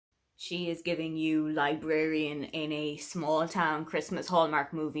She is giving you librarian in a small town Christmas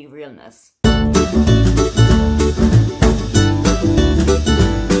Hallmark movie realness.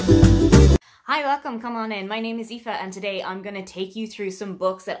 Hi, welcome, come on in. My name is Aoife and today I'm going to take you through some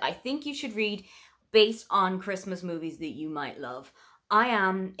books that I think you should read based on Christmas movies that you might love. I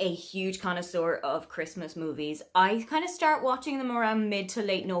am a huge connoisseur of Christmas movies. I kind of start watching them around mid to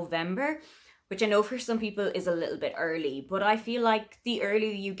late November, which I know for some people is a little bit early, but I feel like the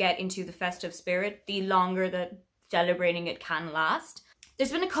earlier you get into the festive spirit, the longer that celebrating it can last.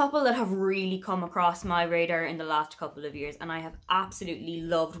 There's been a couple that have really come across my radar in the last couple of years, and I have absolutely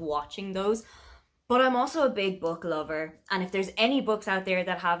loved watching those. But I'm also a big book lover, and if there's any books out there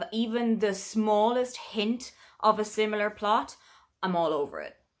that have even the smallest hint of a similar plot, I'm all over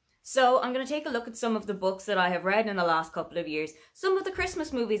it. So I'm going to take a look at some of the books that I have read in the last couple of years, some of the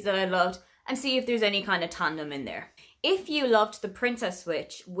Christmas movies that I loved, and see if there's any kind of tandem in there. If you loved The Princess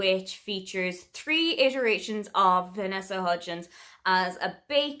Switch, which features 3 iterations of Vanessa Hudgens as a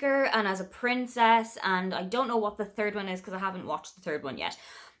baker and as a princess, and I don't know what the third one is because I haven't watched the third one yet,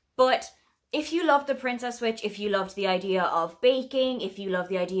 but if you loved The Princess Switch, if you loved the idea of baking, if you love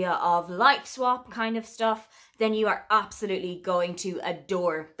the idea of life swap kind of stuff, then you are absolutely going to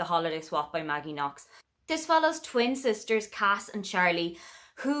adore The Holiday Swap by Maggie Knox. This follows twin sisters Cass and Charlie,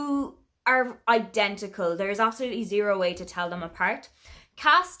 who are identical. There's absolutely zero way to tell them apart.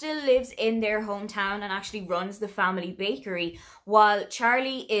 Cass still lives in their hometown and actually runs the family bakery, while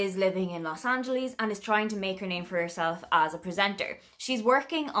Charlie is living in Los Angeles and is trying to make her name for herself as a presenter. She's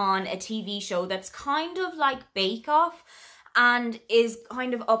working on a TV show that's kind of like Bake Off and is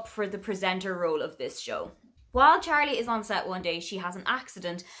kind of up for the presenter role of this show. While Charlie is on set one day, she has an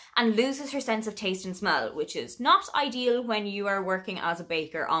accident and loses her sense of taste and smell, which is not ideal when you are working as a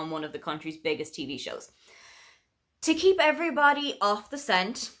baker on one of the country's biggest TV shows. To keep everybody off the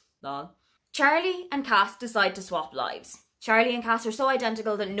scent, Charlie and Cass decide to swap lives. Charlie and Cass are so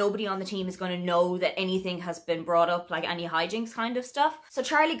identical that nobody on the team is going to know that anything has been brought up, like any hijinks kind of stuff. So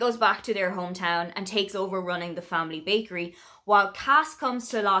Charlie goes back to their hometown and takes over running the family bakery, while Cass comes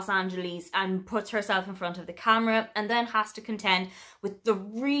to Los Angeles and puts herself in front of the camera and then has to contend with the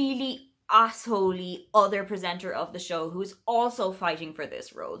really assholey other presenter of the show who is also fighting for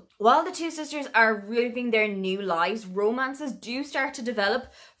this role. While the two sisters are living their new lives, romances do start to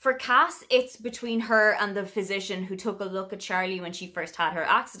develop. For Cass, it's between her and the physician who took a look at Charlie when she first had her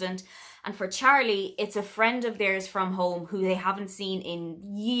accident. And for Charlie, it's a friend of theirs from home who they haven't seen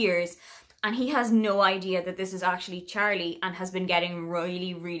in years. And he has no idea that this is actually Charlie and has been getting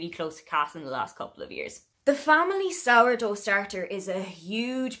really, really close to Cass in the last couple of years. The family sourdough starter is a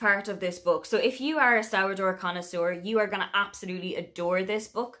huge part of this book. So if you are a sourdough connoisseur, you are going to absolutely adore this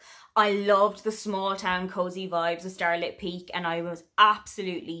book. I loved the small town cozy vibes of Starlit Peak, and I was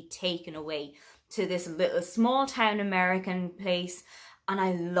absolutely taken away to this little small town American place. And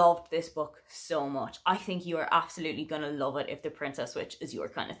I loved this book so much. I think you are absolutely going to love it if The Princess Switch is your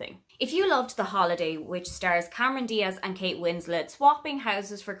kind of thing. If you loved The Holiday, which stars Cameron Diaz and Kate Winslet swapping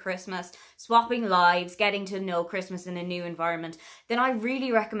houses for Christmas, swapping lives, getting to know Christmas in a new environment, then I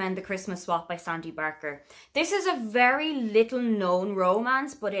really recommend The Christmas Swap by Sandy Barker. This is a very little known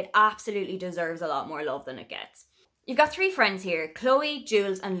romance, but it absolutely deserves a lot more love than it gets. You've got 3 friends here, Chloe,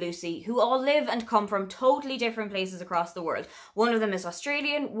 Jules and Lucy, who all live and come from totally different places across the world. One of them is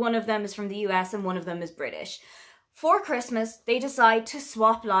Australian, one of them is from the US, and one of them is British. For Christmas, they decide to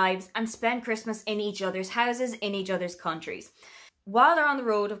swap lives and spend Christmas in each other's houses, in each other's countries. While they're on the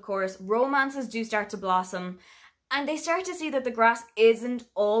road, of course, romances do start to blossom, and they start to see that the grass isn't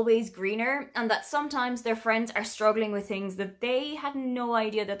always greener, and that sometimes their friends are struggling with things that they had no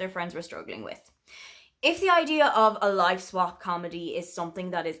idea that their friends were struggling with. If the idea of a life swap comedy is something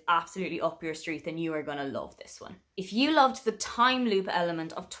that is absolutely up your street, then you are going to love this one. If you loved the time loop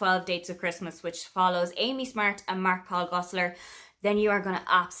element of 12 Dates of Christmas, which follows Amy Smart and Mark Paul Gosselaar, then you are going to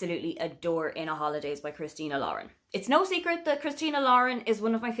absolutely adore In a Holidays by Christina Lauren. It's no secret that Christina Lauren is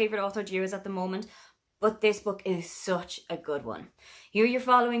one of my favourite author duos at the moment, but this book is such a good one. Here you're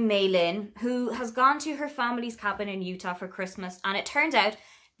following Mei Lin, who has gone to her family's cabin in Utah for Christmas, and it turns out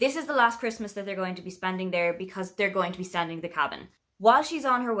this is the last Christmas that they're going to be spending there because they're going to be sending the cabin. While she's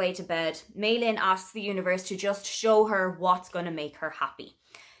on her way to bed, Mei Lin asks the universe to just show her what's going to make her happy.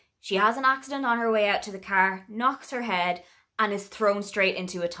 She has an accident on her way out to the car, knocks her head, and is thrown straight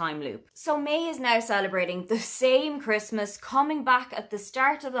into a time loop. So May is now celebrating the same Christmas, coming back at the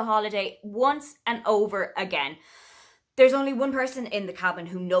start of the holiday once and over again. There's only one person in the cabin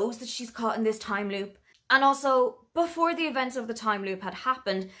who knows that she's caught in this time loop, and also before the events of the time loop had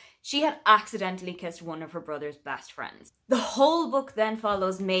happened, she had accidentally kissed one of her brother's best friends. The whole book then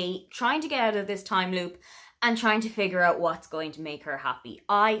follows May trying to get out of this time loop and trying to figure out what's going to make her happy.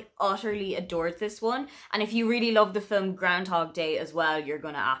 I utterly adored this one, and if you really love the film Groundhog Day as well, you're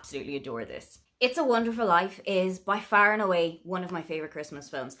going to absolutely adore this. It's a Wonderful Life is by far and away one of my favourite Christmas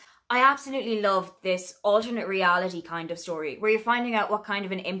films. I absolutely love this alternate reality kind of story where you're finding out what kind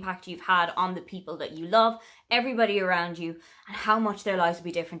of an impact you've had on the people that you love, everybody around you, and how much their lives would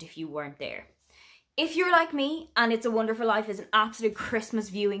be different if you weren't there. If you're like me and It's a Wonderful Life is an absolute Christmas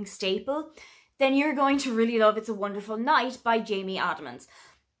viewing staple, then you're going to really love It's a Wonderful Night by Jamie Adamans.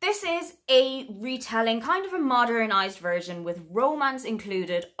 This is a retelling, kind of a modernised version with romance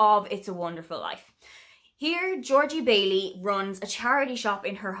included of It's a Wonderful Life. Here, Georgie Bailey runs a charity shop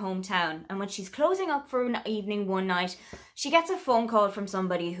in her hometown, and when she's closing up for an evening one night, she gets a phone call from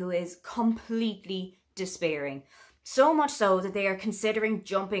somebody who is completely despairing. So much so that they are considering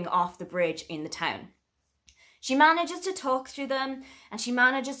jumping off the bridge in the town. She manages to talk to them, and she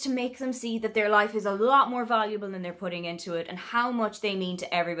manages to make them see that their life is a lot more valuable than they're putting into it and how much they mean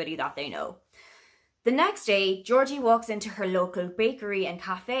to everybody that they know. The next day, Georgie walks into her local bakery and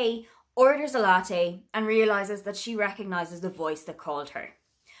cafe, orders a latte, and realises that she recognises the voice that called her.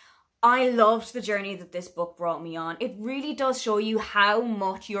 I loved the journey that this book brought me on. It really does show you how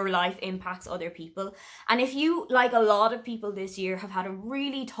much your life impacts other people. And if you, like a lot of people this year, have had a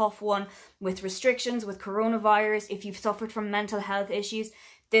really tough one with restrictions, with coronavirus, if you've suffered from mental health issues,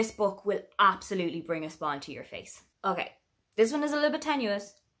 this book will absolutely bring a smile to your face. Okay, this one is a little bit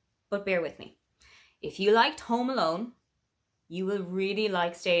tenuous, but bear with me. If you liked Home Alone, you will really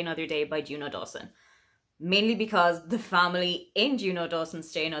like Stay Another Day by Juno Dawson. Mainly because the family in Juno Dawson's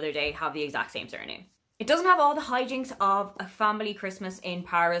Stay Another Day have the exact same surname. It doesn't have all the hijinks of a family Christmas in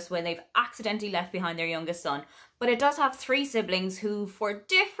Paris when they've accidentally left behind their youngest son, but it does have 3 siblings who, for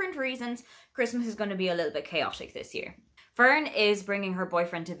different reasons, Christmas is going to be a little bit chaotic this year. Fern is bringing her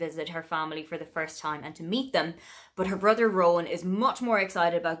boyfriend to visit her family for the first time and to meet them, but her brother Rowan is much more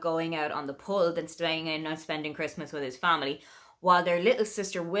excited about going out on the pull than staying in and spending Christmas with his family, while their little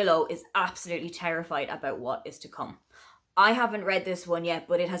sister Willow is absolutely terrified about what is to come. I haven't read this one yet,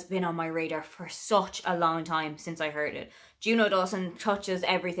 but it has been on my radar for such a long time since I heard it. Juno Dawson touches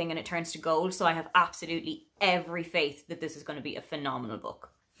everything and it turns to gold, so I have absolutely every faith that this is going to be a phenomenal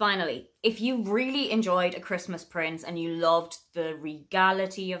book. Finally, if you really enjoyed A Christmas Prince and you loved the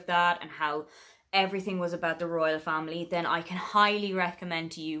regality of that and how everything was about the royal family, then I can highly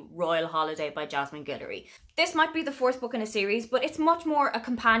recommend to you Royal Holiday by Jasmine Guillory. This might be the 4th book in a series, but it's much more a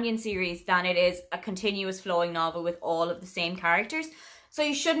companion series than it is a continuous flowing novel with all of the same characters. So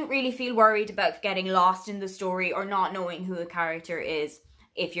you shouldn't really feel worried about getting lost in the story or not knowing who a character is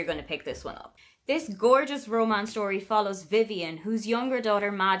if you're going to pick this one up. This gorgeous romance story follows Vivian, whose younger daughter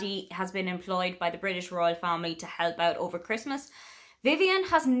Maddie has been employed by the British royal family to help out over Christmas. Vivian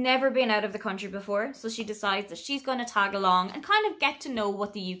has never been out of the country before, so she decides that she's going to tag along and kind of get to know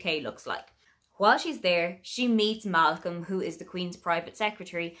what the UK looks like. While she's there, she meets Malcolm, who is the Queen's private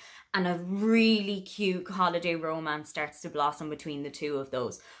secretary, and a really cute holiday romance starts to blossom between the two of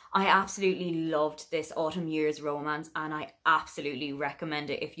those. I absolutely loved this autumn year's romance, and I absolutely recommend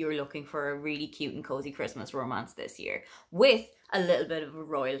it if you're looking for a really cute and cozy Christmas romance this year, with a little bit of a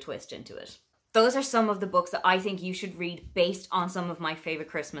royal twist into it. Those are some of the books that I think you should read based on some of my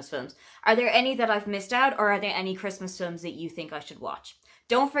favourite Christmas films. Are there any that I've missed out, or are there any Christmas films that you think I should watch?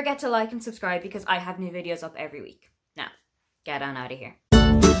 Don't forget to like and subscribe because I have new videos up every week. Now, get on out of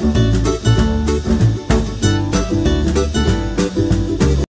here.